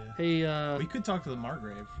idea. Hey, We could talk to the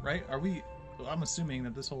Margrave, right? I'm assuming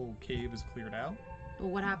that this whole cave is cleared out. Well,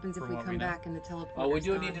 what happens if From we what come we know. back and the teleporter? Oh, we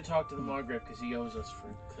do need to talk to the Margrave because he owes us for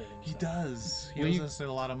clearing He stuff. does. He Well, owes you- us a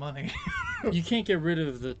lot of money. you can't get rid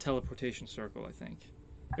of the teleportation circle. I think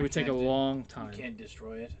it would take a can't do- long You time. can't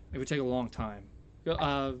destroy it. It would take a long time. Would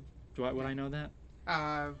I know that?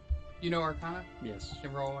 You know Arcana? Yes.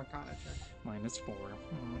 Then roll Arcana check. -4.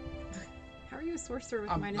 How are you a sorcerer with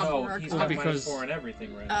Um, -4 No, arcana? he's got because- -4 and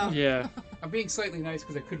everything right Oh. now. Yeah. I'm being slightly nice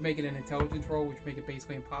because I could make it an intelligence roll, which make it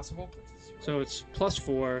basically impossible. So it's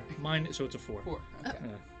 +4, so it's a 4. 4. Okay.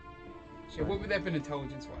 Yeah. Yeah, what would that have been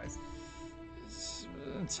intelligence-wise?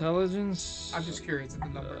 Intelligence. I'm just curious at the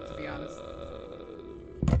number, to be honest.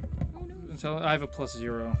 I have a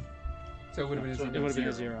 +0. So it would have been a So zero. It would have been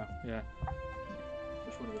a Zero. 0. Yeah.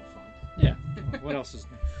 Which would have been fun. Yeah. What else is?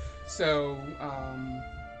 So,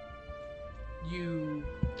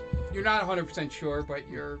 you're not 100% sure, but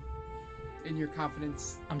you're in your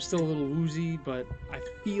confidence. I'm still a little woozy, but I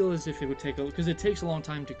feel as if it would take because it takes a long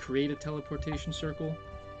time to create a teleportation circle,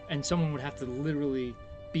 and someone would have to literally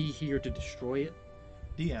be here to destroy it.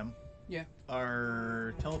 DM. Yeah.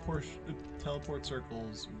 Are teleport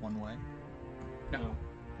circles one way? No.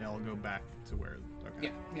 Yeah, I'll go back to where.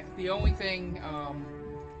 Okay. Yeah. The only thing,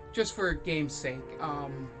 just for game's sake,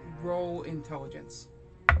 roll intelligence.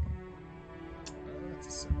 That's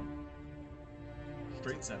a 7.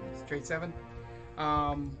 Straight 7. Straight 7.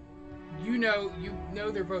 You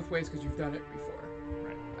know they're both ways because you've done it before.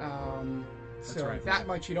 Right. So right. that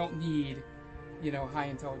much you don't need, high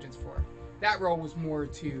intelligence for. That roll was more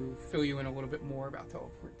to fill you in a little bit more about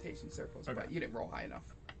teleportation circles, Okay. but you didn't roll high enough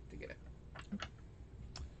to get it.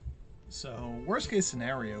 So, worst case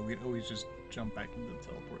scenario, we'd always just jump back into the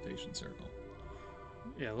teleportation circle.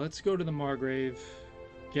 Yeah, let's go to the Margrave,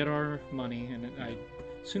 get our money, and as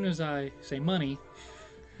soon as I say money,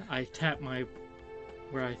 I tap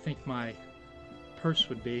where I think my purse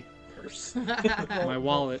would be, Purse. my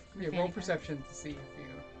wallet. Yeah, roll perception to see if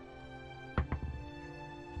you.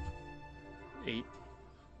 8.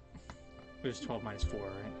 It was 12 -4,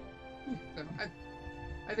 right? So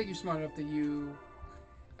I think you're smart enough that you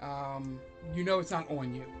know it's not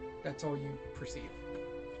on you. That's all you perceive.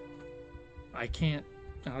 I can't.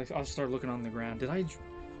 I'll start looking on the ground. Did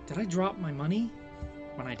I drop my money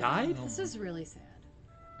when I died? This is really sad.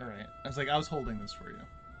 Alright. I was holding this for you.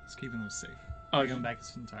 Just keeping this safe. Oh, I'll come back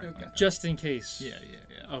this entire Okay. time. just in case. Yeah.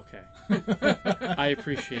 Okay. I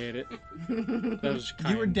appreciate it. That was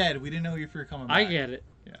kind. You were dead. We didn't know if you were coming back. I get it.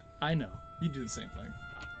 Yeah. I know. You do the same thing.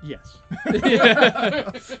 Yes.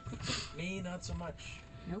 Me, not so much.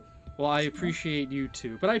 Well, I appreciate you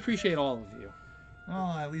too, but I appreciate all of you.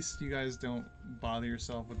 Well, at least you guys don't bother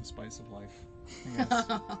yourself with the spice of life. I guess.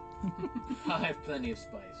 I have plenty of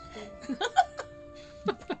spice.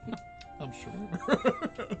 I'm sure.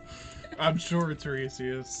 I'm sure,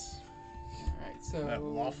 Tiresias. Alright, so That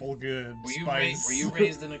lawful good Were you, spice. were you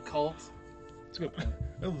raised in a cult? That's a good point.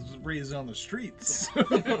 I was raised on the streets.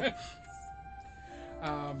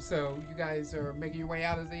 so you guys are making your way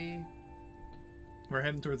out of the. We're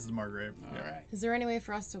heading towards the Margrave. Alright. Is there any way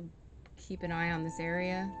for us to keep an eye on this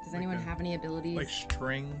area? Does anyone a- have any abilities? Like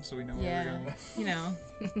string, so we know where Yeah. we're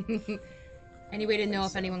going. Any way to know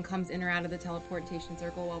if anyone comes in or out of the teleportation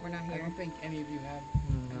circle while we're not I here? don't think any of you have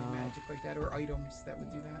any magic like that or items that would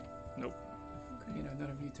do that. Nope. None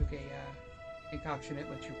of you took a concoction that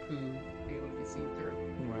lets your poo be able to be seen through.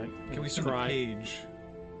 Right. Can we send a Scry page?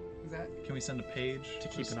 Is that? Can we send a page to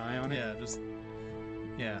keep an eye on it?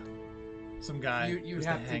 Yeah. Some guy. You'd just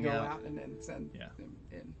have to hang go out. out and then send Yeah. them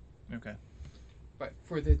in. Okay. But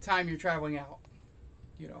for the time you're traveling out,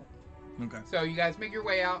 Okay. So you guys make your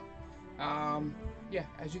way out. Yeah,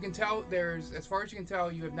 as you can tell, as far as you can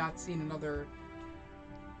tell, you have not seen another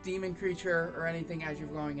demon creature or anything as you're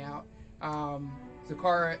going out.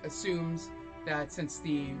 Zakara assumes that since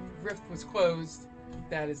the rift was closed,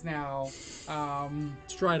 that is now,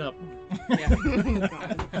 It's dried up. yeah.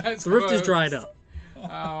 The rift is dried up.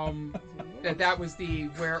 that was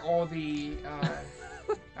where all the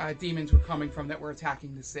demons were coming from that were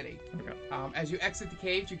attacking the city. Okay. As you exit the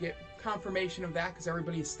cage, you get confirmation of that because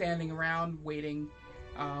everybody is standing around waiting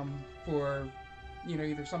for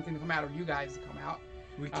either something to come out or you guys to come out.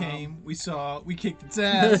 We came, we saw, we kicked its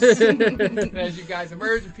ass. And as you guys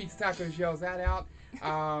emerge and Pizza Tacos yells that out,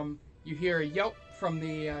 you hear a yelp from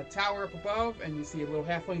the tower up above, and you see a little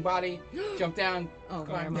halfling body jump down,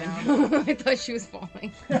 climb down. I thought she was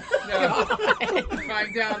falling. No,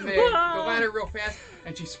 climb down the ladder real fast,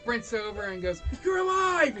 and she sprints over and goes, "You're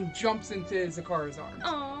alive!" and jumps into Zakara's arms.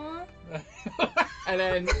 Aww. And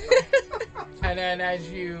then as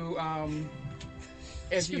you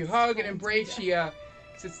hug and embrace, she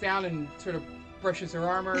sits down and sort of brushes her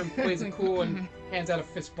armor and plays it cool and hands out a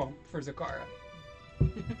fist bump for Zakara.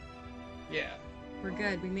 Yeah. We're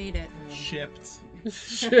good. We made it. Shipped. we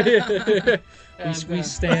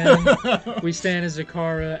stand as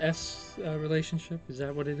Zakara S relationship. Is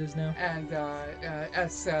that what it is now? And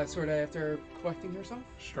S sort of after collecting herself,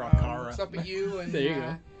 Strakara. looks up at you and There you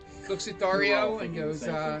go. looks at Dario and thinking the goes,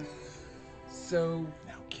 same "So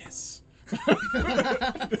Now kiss.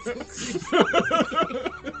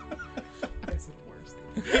 that's the worst."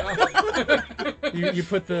 You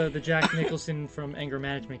put the Jack Nicholson from Anger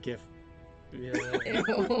Management gif. Yeah.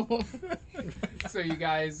 So you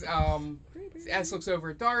guys, S looks over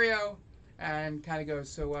at Dario and kind of goes,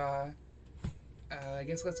 "So, I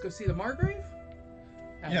guess let's go see the Margrave?"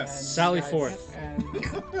 And Yes. then you Sally guys- forth. And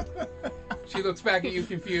she looks back at you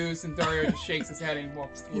confused, and Dario just shakes his head and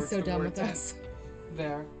walks towards He's so done with towards us.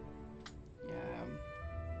 there. Yeah.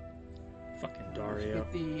 Fucking Dario.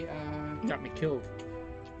 Get the, Got me killed.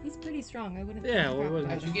 He's pretty strong. I wouldn't. Yeah, think well, about wasn't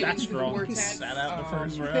that. as you get That's into the wrong. war He tent, sat out in the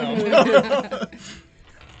first round.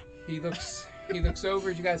 he looks over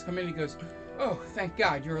as you guys come in. He goes, "Oh, thank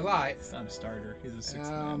God you're alive." It's not a starter. He's a sixth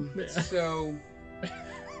man. Yeah.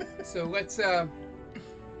 So let's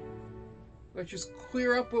just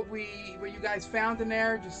clear up what you guys found in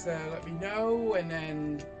there. Just let me know, and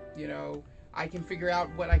then I can figure out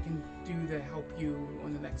what I can do to help you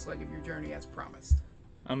on the next leg of your journey, as promised.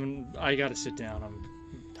 I gotta sit down. I'm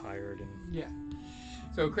tired and Yeah.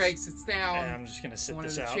 So Craig sits down. I'm just gonna sit one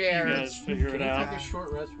this of the out. chairs. You guys figure Can it you out. take a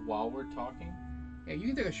short rest while we're talking? Yeah, you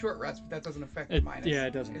can take a short rest, but that doesn't affect the It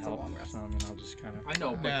minus. doesn't it's help. a long rest. So, I'll just kind of. I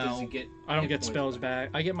know, but No. does it get? I don't hit get points spells back.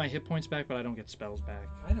 I get my hit points back, but I don't get spells back.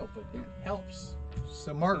 I know, but it helps.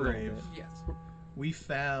 So Margrave, Yes. we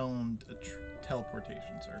found a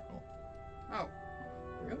teleportation circle Oh,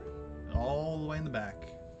 really? all the way in the back.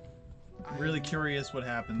 I'm really curious what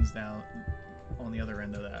happens down on the other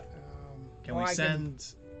end of that. Can well, we I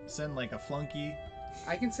send like a flunky?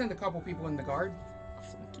 I can send a couple people in the guard.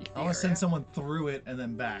 I want to send someone through it and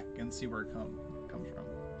then back and see where it comes from.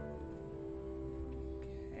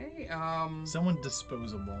 Hey, Someone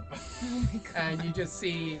disposable. Oh my God. and you just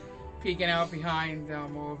see peeking out behind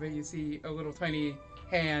all of it. You see a little tiny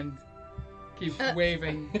hand keeps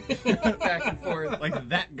waving back and forth. Like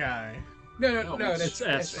that guy. No, No, that's it's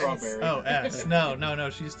S. Strawberry. Oh, S. No,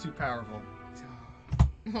 she's too powerful.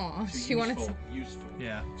 Aw, Too she wanted. useful. Useful.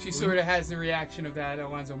 Yeah. She sort of has the reaction of that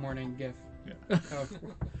Alonzo Mourning gif. Yeah. Of-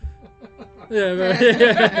 Yeah,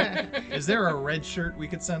 right. Is there a red shirt we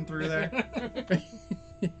could send through there?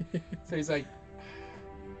 So he's like,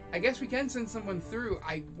 I guess we can send someone through.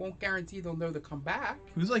 I won't guarantee they'll know to come back.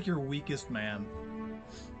 Who's like your weakest man?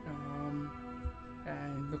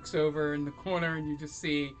 And looks over in the corner, and you just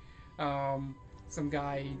see some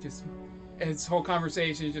guy. His whole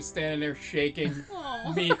conversation is just standing there shaking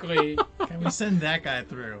Aw. meekly. Can we send that guy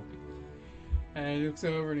through? And he looks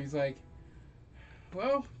over and he's like,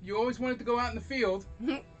 "Well, you always wanted to go out in the field."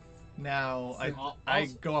 Now, So, I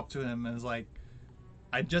go up to him and is like,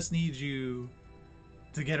 I just need you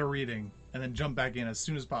to get a reading and then jump back in as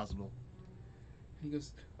soon as possible. And he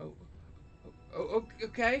goes, "Oh,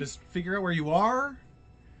 okay." Just figure out where you are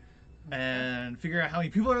and figure out how many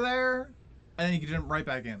people are there, and then you can jump right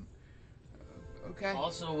back in. Okay.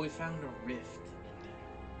 Also, we found a rift.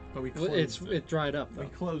 But we Well, closed it. it dried up We though.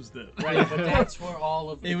 closed it. Right, but that's where all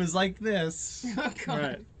of It was like this, Oh God.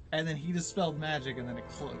 Right. and then he dispelled magic, and then it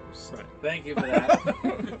closed. Right. Thank you for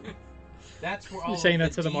that. That's where all You're saying of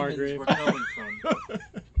that to the demons Margrave. were coming from.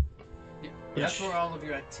 Yeah. That's where all of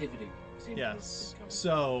your activity seems to have Yes. been coming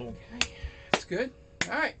So, That's good.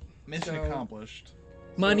 All right. mission So- accomplished.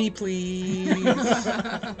 Money, please.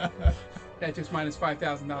 That just minus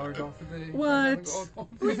 $5,000 off of the. What?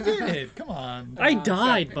 We did. Come on. I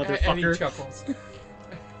died, Eddie motherfucker. chuckles.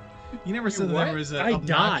 You never said that what? there was an I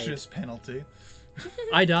obnoxious penalty.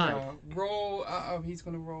 I died. Roll. He's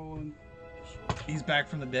gonna roll. And He's back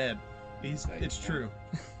from the dead. It's true.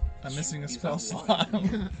 I'm missing a He's spell not slot.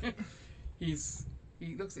 He's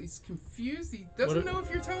confused. He doesn't know if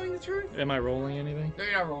you're telling the truth. Am I rolling anything? No,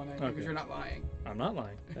 you're not rolling anything because Okay. you're not lying. I'm not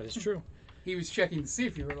lying. That is true. He was checking to see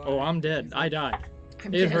if you were lying. Oh, I'm dead. I died.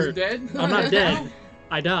 I'm It dead. hurt. You're dead? I'm not dead.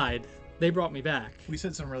 I died. They brought me back. We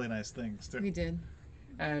said some really nice things too. We did.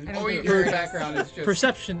 And I don't all you think hear it in the hurts. background is just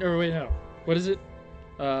Perception, or wait, no. What is it?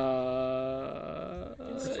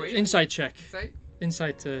 Persuasion? Insight check. Sight?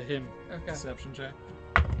 Insight to him. Okay. Deception check.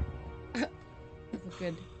 That's a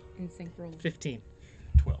good instinct roll. 15.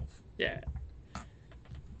 12. Yeah.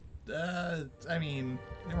 I mean,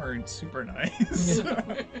 they weren't super nice.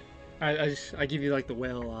 I give you like the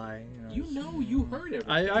whale eye. You know, you heard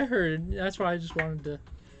everything. I heard. That's why I just wanted to.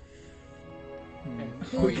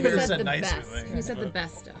 All We you could've hear- said the nicer best? things, Who said the but-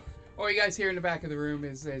 best stuff? all you guys hear in the back of the room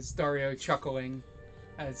is Dario chuckling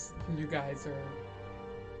as you guys are,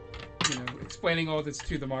 explaining all this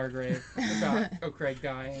to the Margrave about O'Craig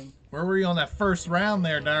dying. Where were you on that first round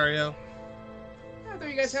there, Dario? I thought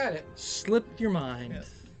you guys had it. Slipped your mind. Yeah.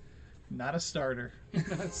 Not a starter.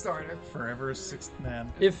 Starter. Forever a sixth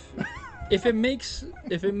man. If it makes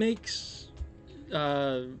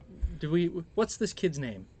what's this kid's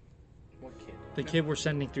name? What kid? The kid we're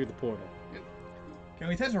sending through the portal. Can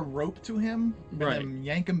we attach a rope to him and Right. then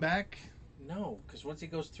yank him back? No, because once he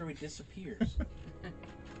goes through, he disappears.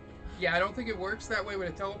 Yeah, I don't think it works that way with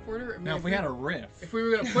a teleporter. I mean, Now, if we had a rift, if we were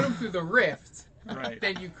going to put him through the rift, right?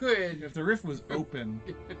 then you could. If the rift was open,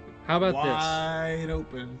 How about wide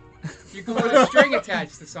open, You could put a string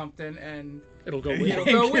attached to something and this? It'll go Yeah. with it'll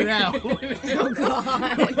it. go Yank with it out. Oh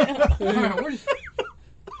god. Alright, where's-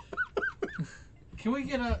 Can we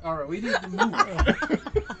get a? All right, we need to move.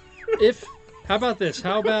 How about this?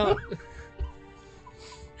 How about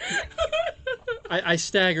I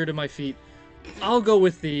stagger to my feet. I'll go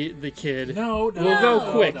with the kid. No, We'll go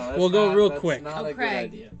No. quick. that's We'll go not- real that's quick. Not Oh, a good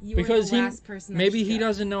Craig, idea. you Because were he the last person. that maybe should he go.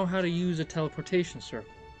 doesn't know how to use a teleportation circle.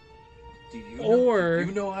 Do you Or know, do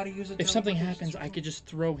you know how to use a If something teleportation happens, I circle? could just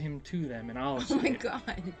throw him to them and I'll Oh my escape.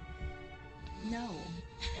 god. No.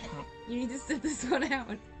 You need to sit this one out.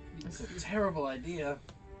 That's a terrible idea.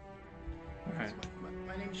 Alright.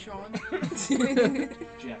 My name's Sean. Jeff, show me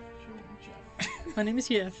Jeff. My name is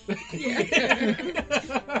Jeff. Easier.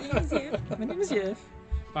 My name is Jeff.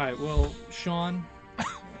 Alright, well, Sean,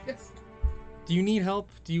 Yes. do you need help?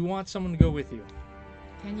 Do you want someone to go with you?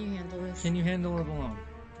 Can you handle this? Can you handle it alone?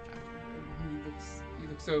 He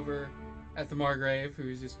looks over at the Margrave,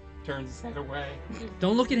 who just turns his head away.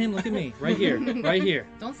 Don't look at him, look at me. Right here. Right here.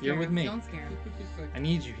 Don't scare You're with him. me. Don't scare him. He's like, I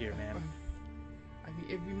need you here, man. I mean,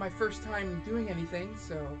 it'd be my first time doing anything,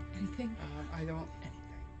 so Anything? I don't.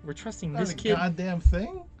 We're trusting not this a kid. goddamn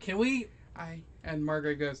thing. Can we? And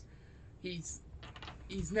Margrave goes, he's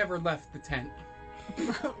never left the tent.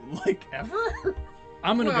 Like ever?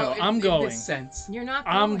 I'm gonna Well, go. I'm in going. this sense. You're not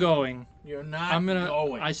going. I'm going. You're not I'm gonna.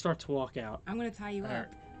 going. I start to walk out. I'm gonna tie you Alright.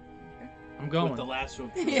 up. I'm with going. the lasso.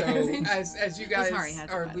 So Yeah. as you guys Harry has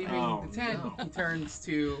are it. leaving Oh, the tent, no. he turns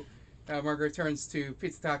to Margaret turns to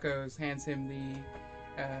Pizza Tacos, hands him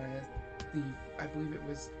the I believe it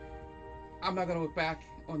was. I'm not gonna look back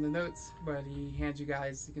on the notes, but he hands you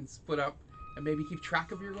guys. You can split up and maybe keep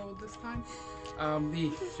track of your gold this time.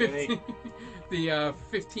 The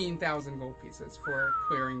 15,000 gold pieces for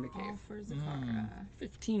clearing the cave. All for Zakara.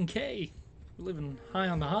 15K. We're living high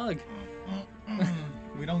on the hog.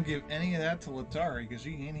 We don't give any of that to Latari because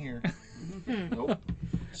she ain't here. Nope.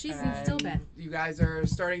 She's in And Stillbed. You guys are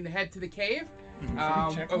starting to head to the cave. check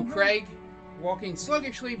on that? O'Craig walking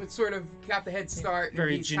sluggishly, but sort of got the head start.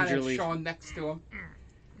 Very he's kind of gingerly. Sean next to him,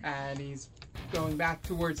 and he's going back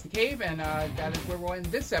towards the cave. And that is where we'll end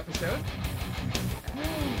this episode.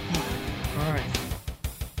 All right.